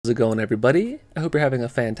How's it going, everybody? I hope you're having a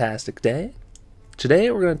fantastic day. Today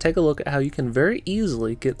we're going to take a look at how you can very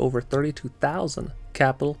easily get over 32,000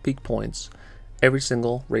 capital peak points every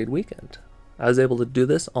single raid weekend. I was able to do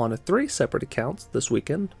this on 3 separate accounts this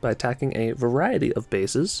weekend by attacking a variety of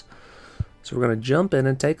bases. So we're going to jump in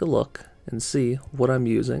and take a look and see what I'm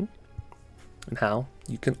using and how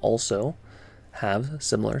you can also have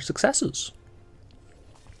similar successes.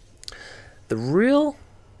 The real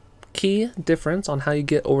key difference on how you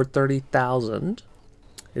get over 30,000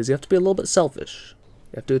 is you have to be a little bit selfish.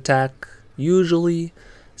 You have to attack usually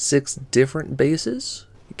 6 different bases.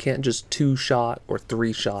 You can't just 2-shot or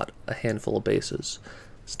 3-shot a handful of bases.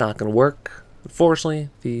 It's not going to work. Unfortunately,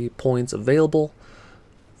 the points available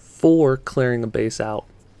for clearing a base out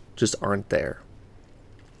just aren't there.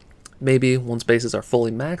 Maybe once bases are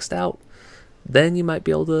fully maxed out, then you might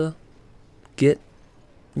be able to get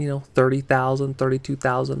 30,000,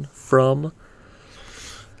 32,000 from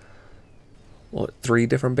 3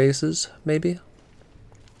 different bases, maybe.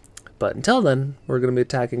 But until then, we're going to be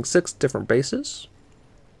attacking 6 different bases.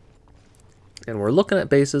 And we're looking at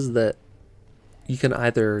bases that you can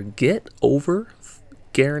either get over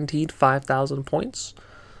guaranteed 5,000 points,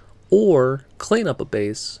 or clean up a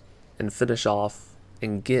base and finish off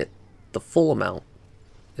and get the full amount,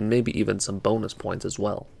 and maybe even some bonus points as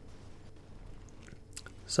well.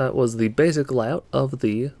 So that was the basic layout of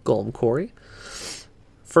the Golem Quarry.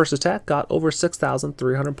 First attack got over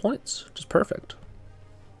 6,300 points, which is perfect.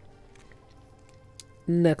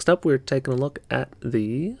 Next up, we're taking a look at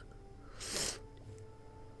the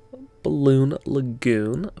Balloon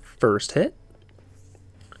Lagoon first hit.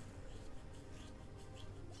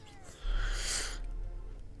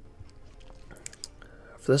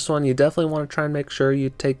 For this one, you definitely want to try and make sure you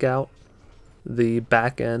take out the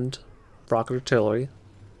back end rocket artillery.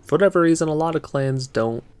 For whatever reason, a lot of clans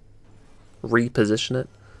don't reposition it.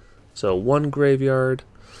 So 1 graveyard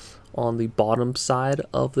on the bottom side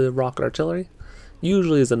of the rocket artillery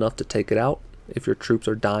usually is enough to take it out if your troops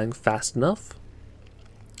are dying fast enough.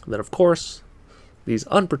 And then of course, these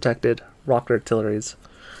unprotected rocket artilleries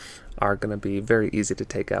are going to be very easy to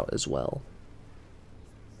take out as well.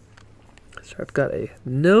 So I've got a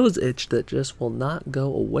nose itch that just will not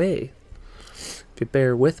go away, if you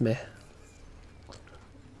bear with me.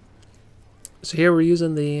 So here we're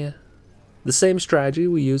using the same strategy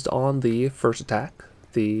we used on the first attack,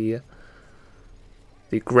 the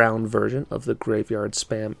ground version of the graveyard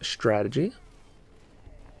spam strategy.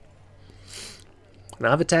 And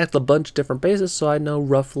I've attacked a bunch of different bases, so I know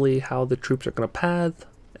roughly how the troops are going to path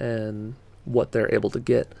and what they're able to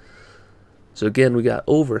get. So again, we got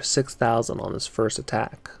over 6,000 on this first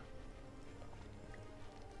attack.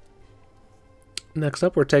 Next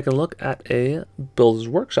up, we're taking a look at a Builder's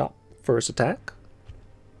Workshop first attack.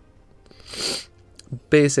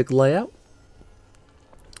 Basic layout.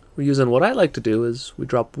 We're using what I like to do is we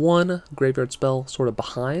drop 1 graveyard spell sort of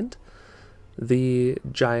behind the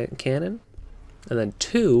giant cannon, and then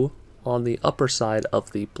 2 on the upper side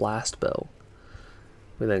of the blast bow.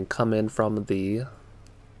 We then come in from the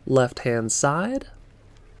left hand side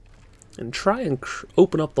and try and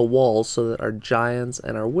open up the walls so that our giants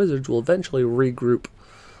and our wizards will eventually regroup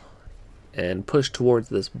and push towards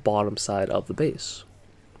this bottom side of the base.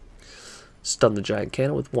 Stun the giant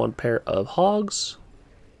cannon with 1 pair of hogs,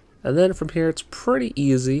 and then from here it's pretty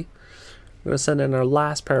easy. We're going to send in our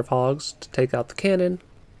last pair of hogs to take out the cannon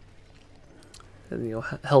and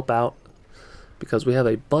help out, because we have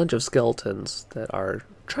a bunch of skeletons that are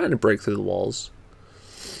trying to break through the walls.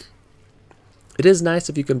 It is nice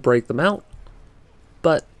if you can break them out,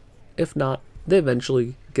 but if not, they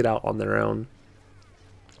eventually get out on their own.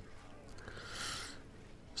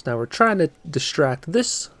 So now we're trying to distract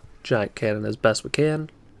this giant cannon as best we can.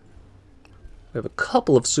 We have a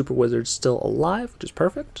couple of super wizards still alive, which is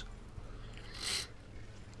perfect.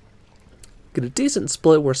 Get a decent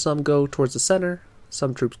split where some go towards the center,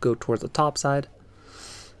 some troops go towards the top side.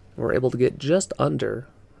 We're able to get just under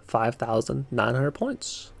 5,900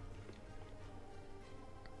 points.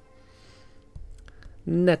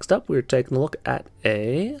 Next up, we're taking a look at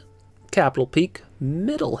a Capital Peak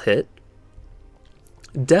middle hit.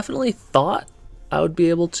 Definitely thought I would be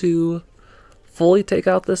able to fully take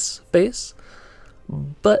out this base,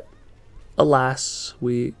 but alas,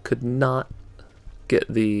 we could not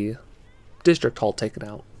get the district hall taken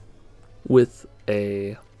out with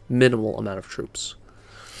a minimal amount of troops.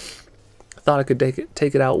 I thought I could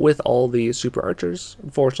take it out with all the super archers.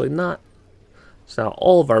 Unfortunately not. So now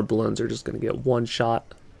all of our balloons are just going to get 1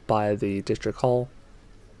 shot by the district hall,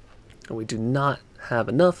 and we do not have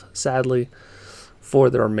enough, sadly, for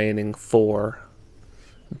the remaining 4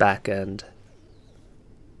 back end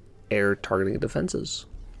air targeting defenses.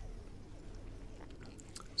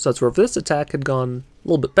 So that's where if this attack had gone a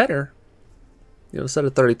little bit better, instead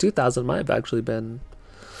of 32,000, it might have actually been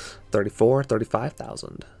 34,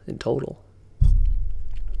 35,000 in total.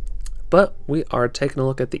 But we are taking a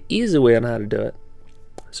look at the easy way on how to do it.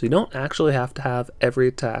 So you don't actually have to have every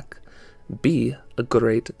attack be a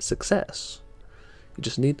great success. You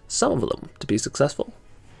just need some of them to be successful.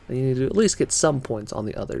 And you need to at least get some points on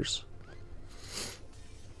the others.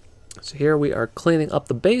 So here we are cleaning up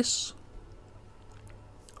the base.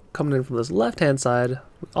 Coming in from this left-hand side,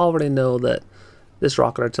 we already know that this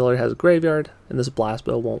rocket artillery has a graveyard, and this blast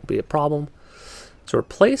bow won't be a problem. So we're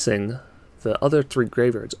placing the other 3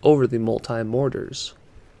 graveyards over the multi-mortars.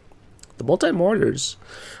 The multi-mortars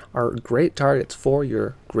are great targets for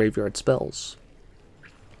your graveyard spells.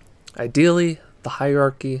 Ideally, the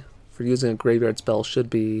hierarchy for using a graveyard spell should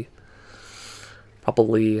be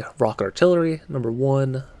probably rocket artillery, number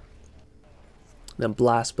 1, then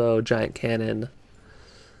blast bow, giant cannon,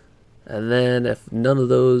 and then if none of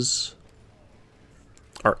those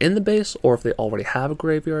are in the base, or if they already have a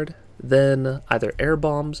graveyard, then either air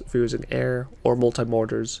bombs if you're using air, or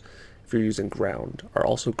multi-mortars if you're using ground are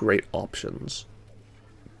also great options.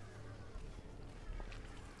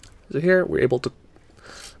 So here we're able to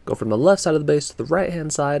go from the left side of the base to the right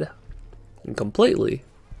hand side and completely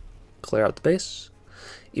clear out the base.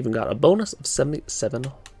 Even got a bonus of 77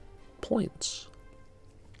 points.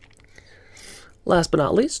 Last but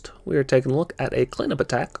not least, we are taking a look at a cleanup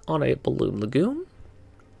attack on a Balloon Lagoon.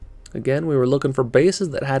 Again, we were looking for bases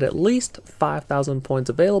that had at least 5,000 points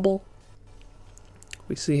available.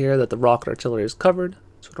 We see here that the rocket artillery is covered,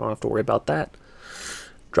 so we don't have to worry about that.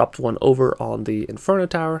 Dropped one over on the Inferno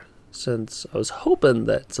Tower, since I was hoping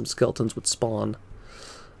that some skeletons would spawn.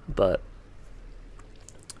 But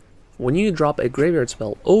when you drop a graveyard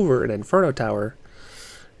spell over an Inferno Tower,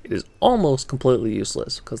 it is almost completely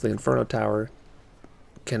useless, because the Inferno Tower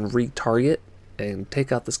can retarget and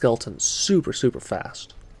take out the skeleton super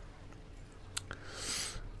fast.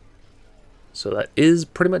 So that is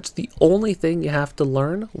pretty much the only thing you have to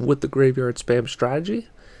learn with the graveyard spam strategy,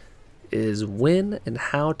 is when and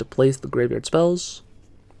how to place the graveyard spells.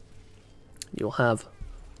 You'll have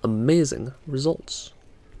amazing results.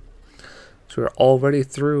 So we're already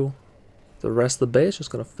through the rest of the base,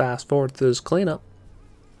 just going to fast forward through this cleanup.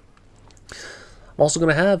 I'm also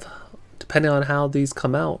going to have, depending on how these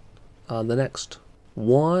come out, the next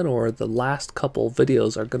one or the last couple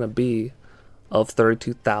videos are going to be of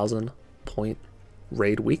 32,000 point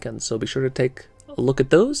raid weekend, so be sure to take a look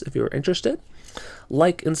at those if you're interested.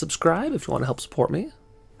 Like and subscribe if you want to help support me.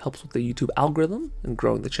 Helps with the YouTube algorithm and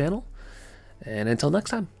growing the channel. And until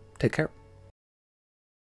next time, take care.